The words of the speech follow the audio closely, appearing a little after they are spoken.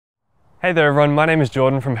Hey there everyone, my name is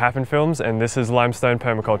Jordan from Happen Films and this is Limestone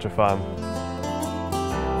Permaculture Farm.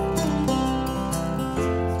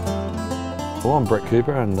 Well, I'm Brett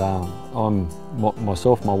Cooper and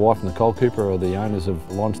myself, my wife and Nicole Cooper are the owners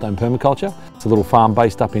of Limestone Permaculture. It's a little farm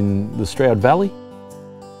based up in the Stroud Valley.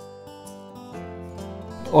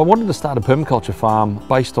 I wanted to start a permaculture farm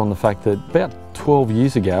based on the fact that about 12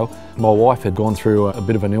 years ago, my wife had gone through a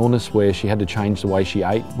bit of an illness where she had to change the way she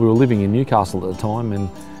ate. We were living in Newcastle at the time and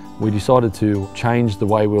we decided to change the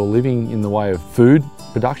way we were living in the way of food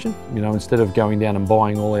production. You know, instead of going down and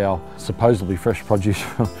buying all our supposedly fresh produce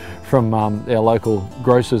from our local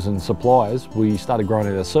grocers and suppliers, we started growing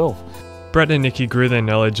it ourselves. Brett and Nikki grew their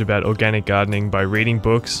knowledge about organic gardening by reading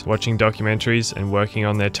books, watching documentaries and working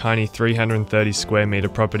on their tiny 330 square metre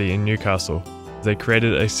property in Newcastle. They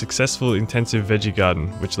created a successful intensive veggie garden,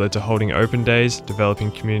 which led to holding open days,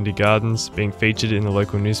 developing community gardens, being featured in the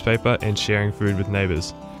local newspaper and sharing food with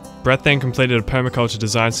neighbours. Brett then completed a permaculture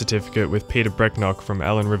design certificate with Peter Brecknock from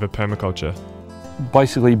Allen River Permaculture.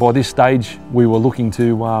 Basically by this stage we were looking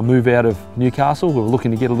to move out of Newcastle, we were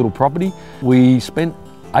looking to get a little property. We spent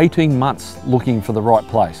 18 months looking for the right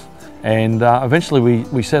place and eventually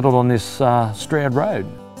we settled on this Stroud Road.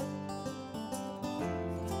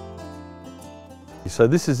 So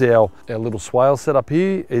this is our little swale set up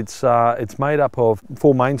here. It's made up of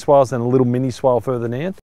 4 main swales and a little mini swale further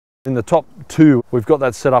down. In the top 2, we've got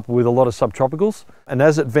that set up with a lot of subtropicals, and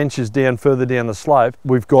as it ventures down further down the slope,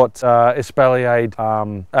 we've got espaliered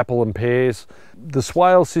apple and pears. The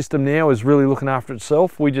swale system now is really looking after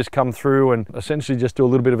itself. We just come through and essentially just do a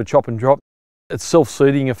little bit of a chop and drop. It's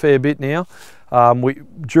self-seeding a fair bit now.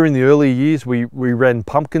 During the early years, we ran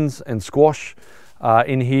pumpkins and squash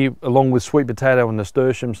in here along with sweet potato and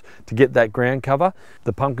nasturtiums to get that ground cover.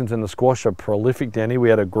 The pumpkins and the squash are prolific down here.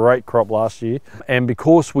 We had a great crop last year, and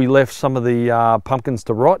because we left some of the pumpkins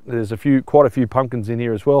to rot, there's quite a few pumpkins in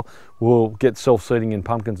here as well. We'll get self-seeding in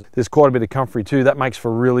pumpkins. There's quite a bit of comfrey too. That makes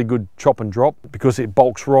for really good chop and drop because it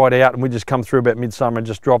bulks right out, and we just come through about midsummer and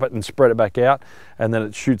just drop it and spread it back out, and then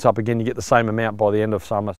it shoots up again. You get the same amount by the end of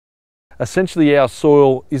summer. Essentially our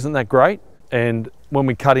soil isn't that great, and when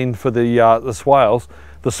we cut in for the swales,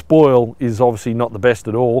 the spoil is obviously not the best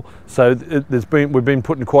at all. So we've been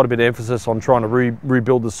putting quite a bit of emphasis on trying to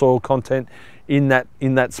rebuild the soil content in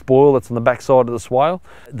that spoil that's on the back side of the swale.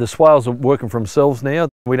 The swales are working for themselves now.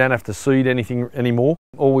 We don't have to seed anything anymore.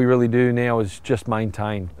 All we really do now is just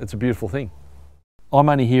maintain. It's a beautiful thing. I'm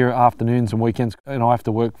only here afternoons and weekends, and I have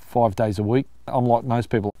to work 5 days a week. I'm like most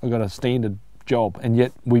people. I've got a standard job, and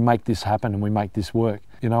yet we make this happen and we make this work.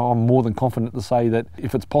 You know, I'm more than confident to say that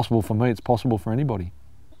if it's possible for me, it's possible for anybody.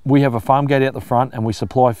 We have a farm gate out the front and we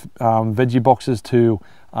supply veggie boxes to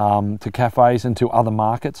cafes and to other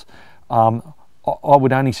markets. I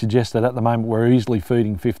would only suggest that at the moment we're easily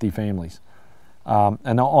feeding 50 families,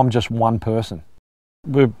 and I'm just one person.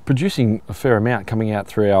 We're producing a fair amount coming out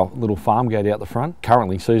through our little farm gate out the front.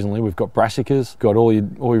 Currently, seasonally, we've got brassicas, got all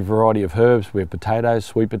your variety of herbs. We have potatoes,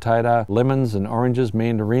 sweet potato, lemons and oranges,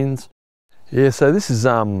 mandarins. Yeah, so this is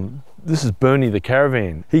Bernie the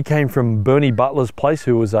caravan. He came from Bernie Butler's place,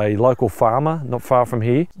 who was a local farmer not far from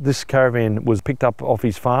here. This caravan was picked up off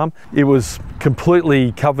his farm. It was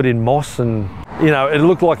completely covered in moss and, you know, it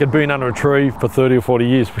looked like it'd been under a tree for 30 or 40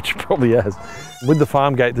 years, which it probably has. With the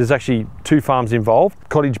farm gate, there's actually 2 farms involved.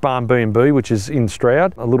 Cottage Barn B&B, which is in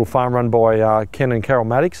Stroud, a little farm run by Ken and Carol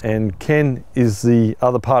Maddox, and Ken is the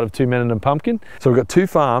other part of Two Men and a Pumpkin. So we've got 2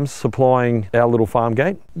 farms supplying our little farm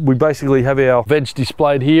gate. We basically have our veg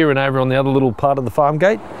displayed here and over on the other little part of the farm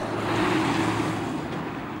gate.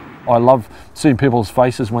 I love seeing people's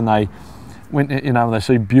faces when they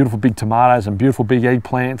see beautiful big tomatoes and beautiful big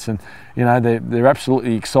eggplants, and you know they're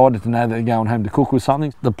absolutely excited to know they're going home to cook with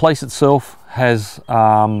something. The place itself has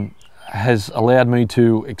allowed me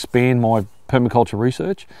to expand my permaculture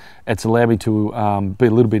research. It's allowed me to be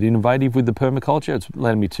a little bit innovative with the permaculture. It's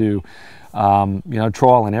allowed me to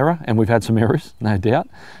trial and error, and we've had some errors, no doubt,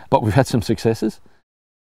 but we've had some successes.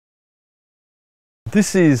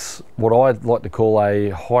 This is what I'd like to call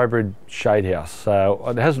a hybrid shade house. So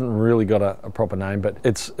it hasn't really got a proper name, but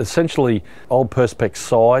it's essentially old perspex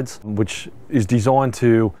sides, which is designed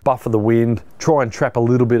to buffer the wind, try and trap a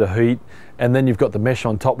little bit of heat, and then you've got the mesh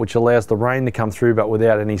on top, which allows the rain to come through, but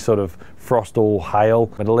without any sort of frost or hail.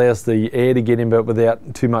 It allows the air to get in, but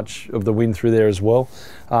without too much of the wind through there as well.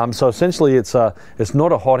 So essentially it's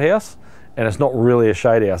not a hothouse, and it's not really a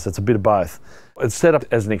shade house, it's a bit of both. It's set up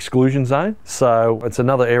as an exclusion zone, so it's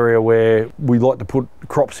another area where we like to put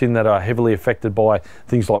crops in that are heavily affected by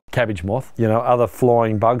things like cabbage moth, you know, other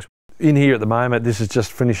flying bugs. In here at the moment, this is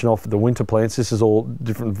just finishing off the winter plants. This is all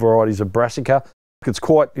different varieties of brassica. It's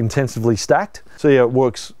quite intensively stacked. See how it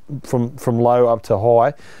works from low up to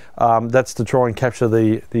high. That's to try and capture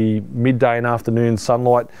the midday and afternoon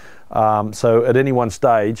sunlight. So at any one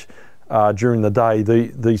stage during the day,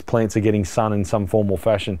 these plants are getting sun in some form or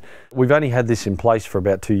fashion. We've only had this in place for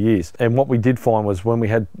about 2 years. And what we did find was when we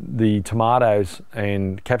had the tomatoes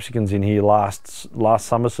and capsicums in here last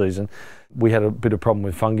summer season, we had a bit of problem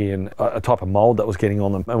with fungi and a type of mold that was getting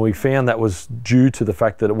on them. And we found that was due to the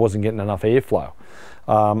fact that it wasn't getting enough airflow.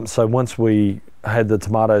 So once we had the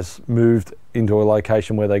tomatoes moved into a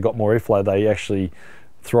location where they got more airflow, they actually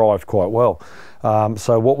thrived quite well.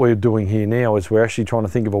 So what we're doing here now is we're actually trying to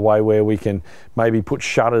think of a way where we can maybe put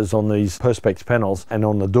shutters on these perspex panels and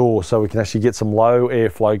on the door, so we can actually get some low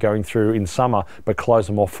airflow going through in summer but close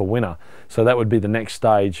them off for winter. So that would be the next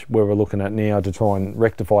stage where we're looking at now to try and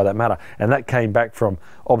rectify that matter. And that came back from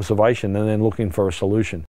observation and then looking for a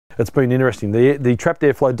solution. It's been interesting. The trapped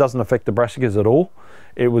airflow doesn't affect the brassicas at all.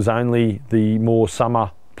 It was only the more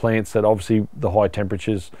summer plants that obviously the high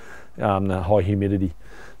temperatures, the high humidity.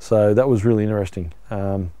 So that was really interesting.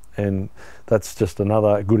 And that's just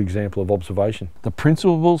another good example of observation. The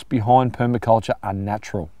principles behind permaculture are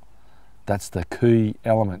natural. That's the key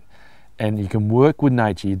element. And you can work with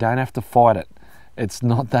nature. You don't have to fight it. It's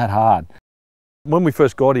not that hard. When we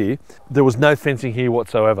first got here, there was no fencing here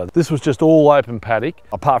whatsoever. This was just all open paddock,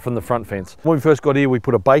 apart from the front fence. When we first got here, we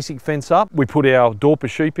put a basic fence up. We put our Dorper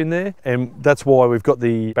sheep in there, and that's why we've got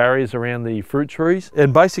the barriers around the fruit trees.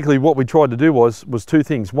 And basically what we tried to do was two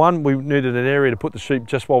things. One, we needed an area to put the sheep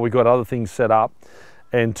just while we got other things set up.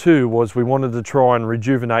 And two was we wanted to try and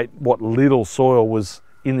rejuvenate what little soil was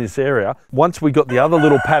in this area. Once we got the other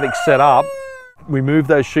little paddock set up, we moved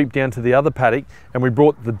those sheep down to the other paddock and we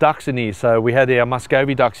brought the ducks in here. So we had our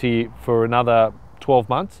Muscovy ducks here for another 12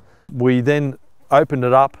 months. We then opened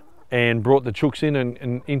it up and brought the chooks in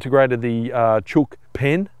and integrated the chook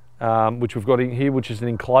pen, which we've got in here, which is an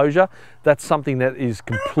enclosure. That's something that is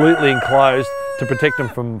completely enclosed to protect them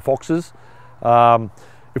from foxes.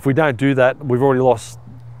 If we don't do that, we've already lost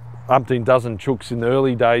umpteen dozen chooks in the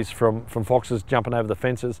early days from foxes jumping over the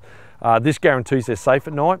fences. This guarantees they're safe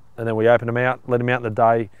at night, and then we open them out, let them out in the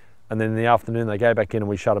day, and then in the afternoon they go back in and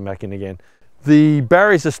we shut them back in again. The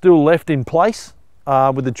barriers are still left in place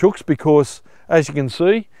with the chooks because, as you can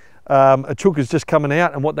see, a chook is just coming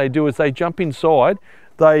out, and what they do is they jump inside,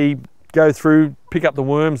 they go through, pick up the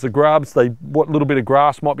worms, the grubs, what little bit of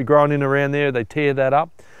grass might be growing in around there, they tear that up.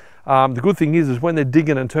 The good thing is when they're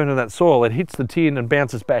digging and turning that soil, it hits the tin and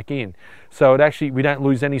bounces back in. So we don't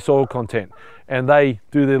lose any soil content. And they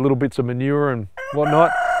do their little bits of manure and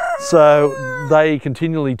whatnot. So they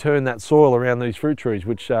continually turn that soil around these fruit trees,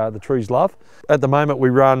 which the trees love. At the moment we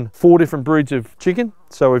run 4 different breeds of chicken.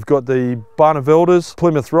 So we've got the Barneveldas,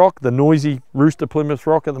 Plymouth Rock, the noisy rooster Plymouth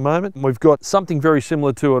Rock at the moment. We've got something very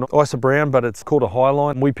similar to an Isa Brown, but it's called a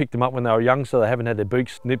Highline. We picked them up when they were young, so they haven't had their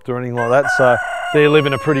beaks nipped or anything like that. So they're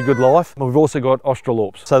living a pretty good life. We've also got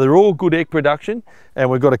Australorps. So they're all good egg production, and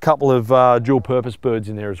we've got a couple of dual purpose birds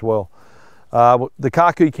in there as well. The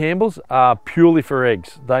Carcoo Campbells are purely for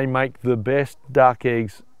eggs. They make the best duck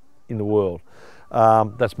eggs in the world.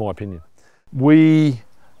 That's my opinion. We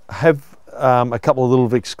have a couple of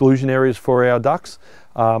little exclusion areas for our ducks.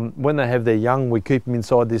 When they have their young, we keep them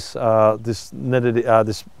inside this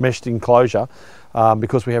this meshed enclosure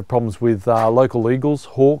because we have problems with local eagles,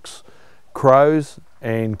 hawks, crows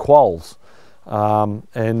and quolls,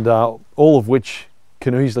 and all of which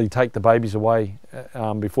can easily take the babies away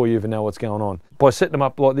before you even know what's going on. By setting them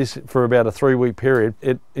up like this for about a 3-week period,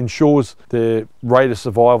 it ensures the rate of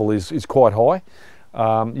survival is quite high.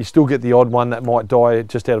 You still get the odd one that might die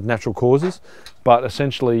just out of natural causes, but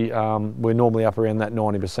essentially we're normally up around that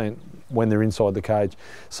 90% when they're inside the cage.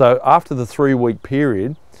 So after the 3-week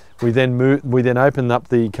period, we then open up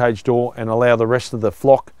the cage door and allow the rest of the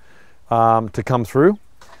flock to come through,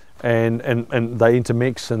 and they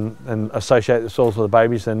intermix and associate themselves with the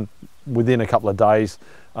babies, and within a couple of days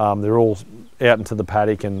they're all out into the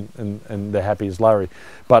paddock and they're happy as Larry.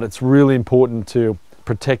 But it's really important to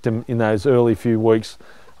protect them in those early few weeks,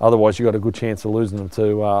 otherwise you've got a good chance of losing them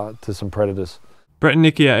to some predators. Brett and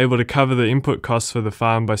Nikki are able to cover the input costs for the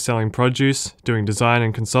farm by selling produce, doing design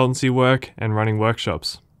and consultancy work, and running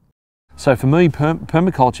workshops. So for me,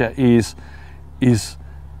 permaculture is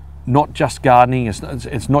not just gardening. It's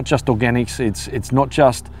not just organics. It's not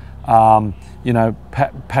just you know,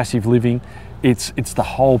 passive living. It's the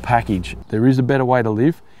whole package. There is a better way to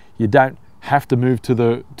live. You don't have to move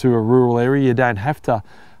to a rural area. You don't have to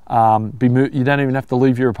you don't even have to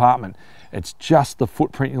leave your apartment. It's just the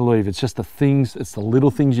footprint you leave. It's just the things. It's the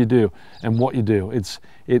little things you do and what you do.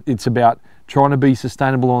 It's about trying to be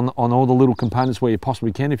sustainable on all the little components where you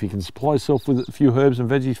possibly can. If you can supply yourself with a few herbs and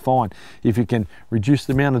veggies, fine. If you can reduce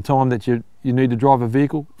the amount of time that you need to drive a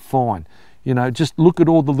vehicle, fine. You know, just look at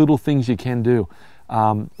all the little things you can do.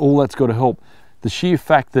 All that's got to help. The sheer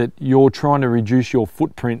fact that you're trying to reduce your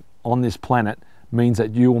footprint on this planet means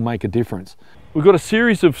that you will make a difference. We've got a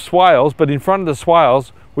series of swales, but in front of the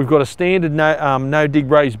swales, we've got a standard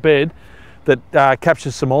no-dig raised bed that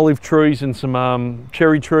captures some olive trees and some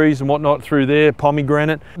cherry trees and whatnot through there,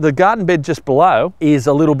 pomegranate. The garden bed just below is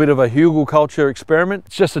a little bit of a hugelkultur experiment.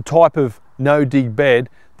 It's just a type of no-dig bed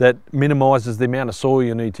that minimises the amount of soil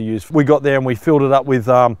you need to use. We got there and we filled it up with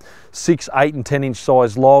 6, 8 and 10 inch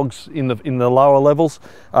size logs in the lower levels.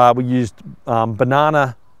 We used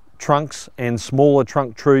banana trunks and smaller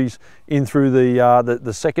trunk trees in through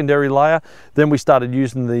the secondary layer. Then we started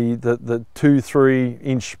using the 2-3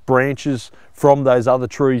 inch branches from those other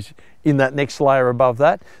trees in that next layer above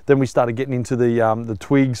that. Then we started getting into the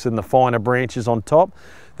twigs and the finer branches on top.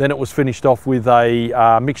 Then it was finished off with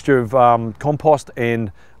a mixture of compost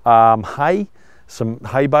and hay, some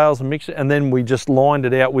hay bales and mixture, and then we just lined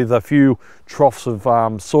it out with a few troughs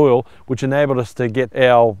of soil, which enabled us to get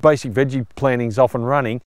our basic veggie plantings off and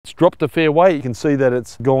running. It's dropped a fair way. You can see that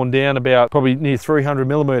it's gone down about probably near 300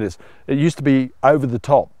 millimetres. It used to be over the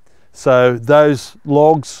top. So those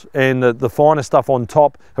logs and the finer stuff on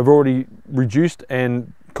top have already reduced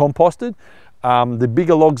and composted. The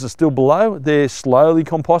bigger logs are still below. They're slowly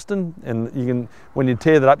composting, and you can, when you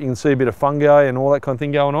tear that up, you can see a bit of fungi and all that kind of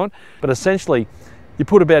thing going on. But essentially, you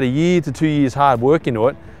put about 1 year to 2 years hard work into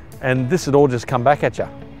it, and this would all just come back at you.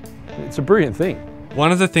 It's a brilliant thing.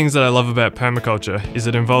 One of the things that I love about permaculture is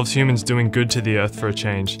it involves humans doing good to the earth for a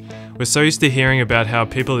change. We're so used to hearing about how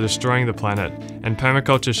people are destroying the planet, and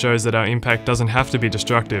permaculture shows that our impact doesn't have to be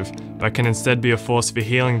destructive, but can instead be a force for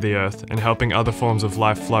healing the earth and helping other forms of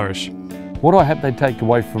life flourish. What I hope they take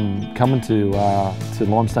away from coming to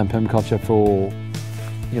Limestone Permaculture for,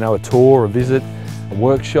 you know, a tour, a visit, a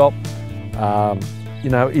workshop, you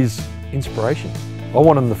know, is inspiration. I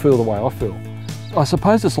want them to feel the way I feel. I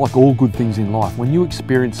suppose it's like all good things in life. When you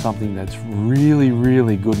experience something that's really,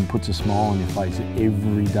 really good and puts a smile on your face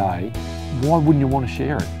every day, why wouldn't you want to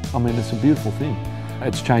share it? I mean, it's a beautiful thing.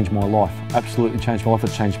 It's changed my life, absolutely changed my life.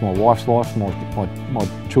 It's changed my wife's life,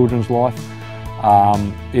 my children's life.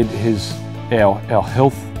 It has, our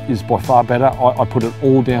health is by far better. I put it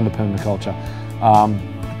all down to permaculture.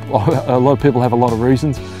 A lot of people have a lot of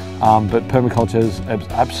reasons, but permaculture has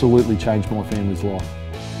absolutely changed my family's life.